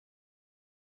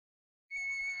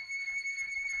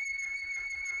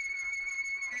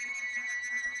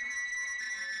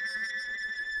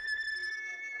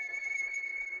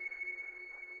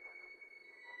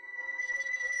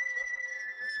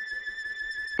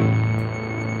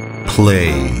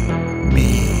Play me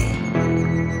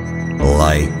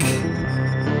like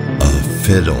a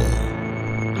fiddle,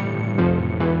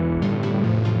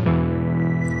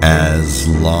 as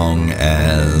long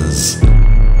as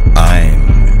I'm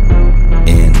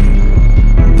in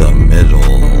the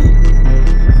middle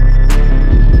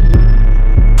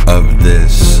of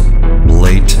this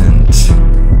blatant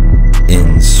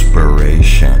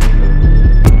inspiration.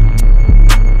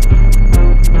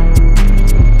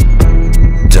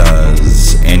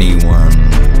 Does anyone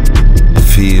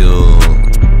feel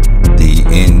the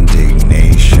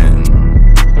indignation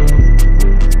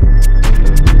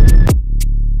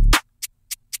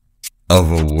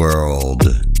of a world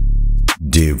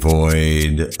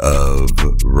devoid of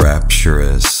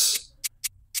rapturous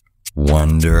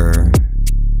wonder?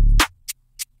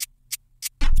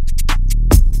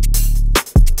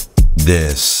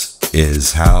 This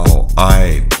is how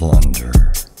I plunder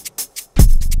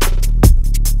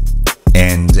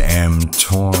and am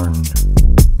torn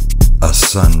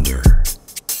asunder.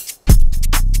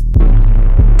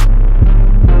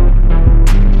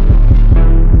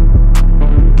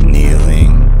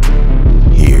 Kneeling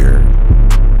here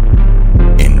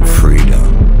in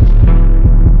freedom.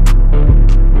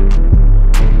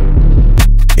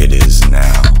 It is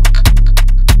now.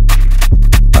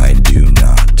 I do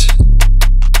not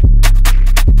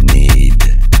need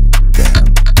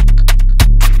them.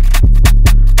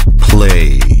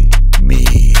 Play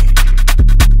me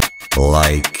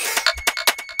like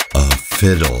a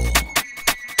fiddle,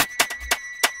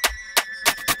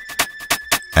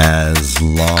 as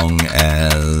long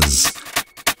as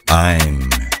I'm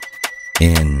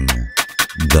in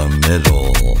the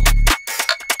middle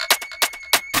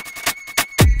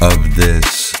of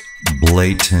this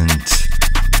blatant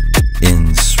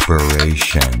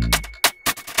inspiration.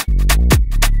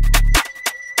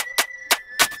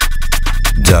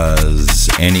 Does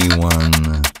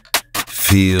anyone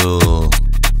feel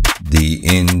the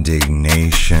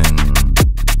indignation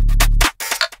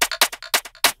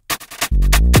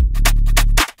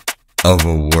of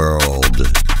a world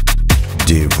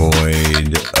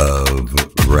devoid of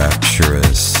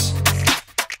rapturous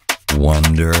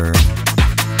wonder?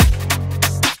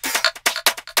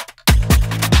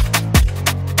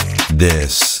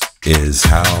 This is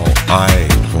how I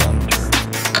plunder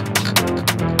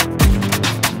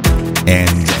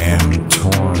and am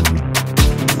torn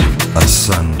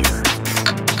asunder.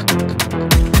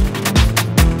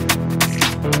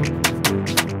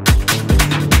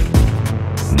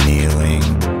 Kneeling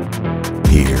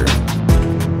here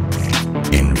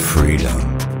in freedom.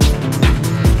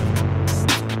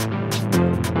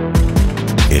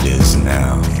 It is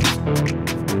now.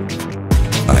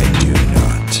 I do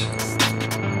not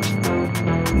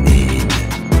need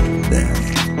them.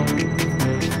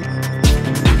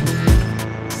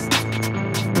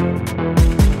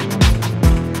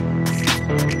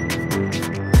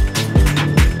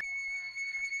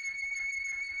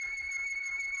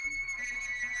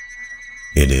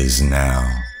 It is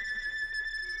now.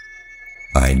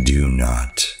 I do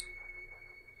not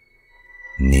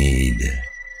need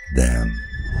them.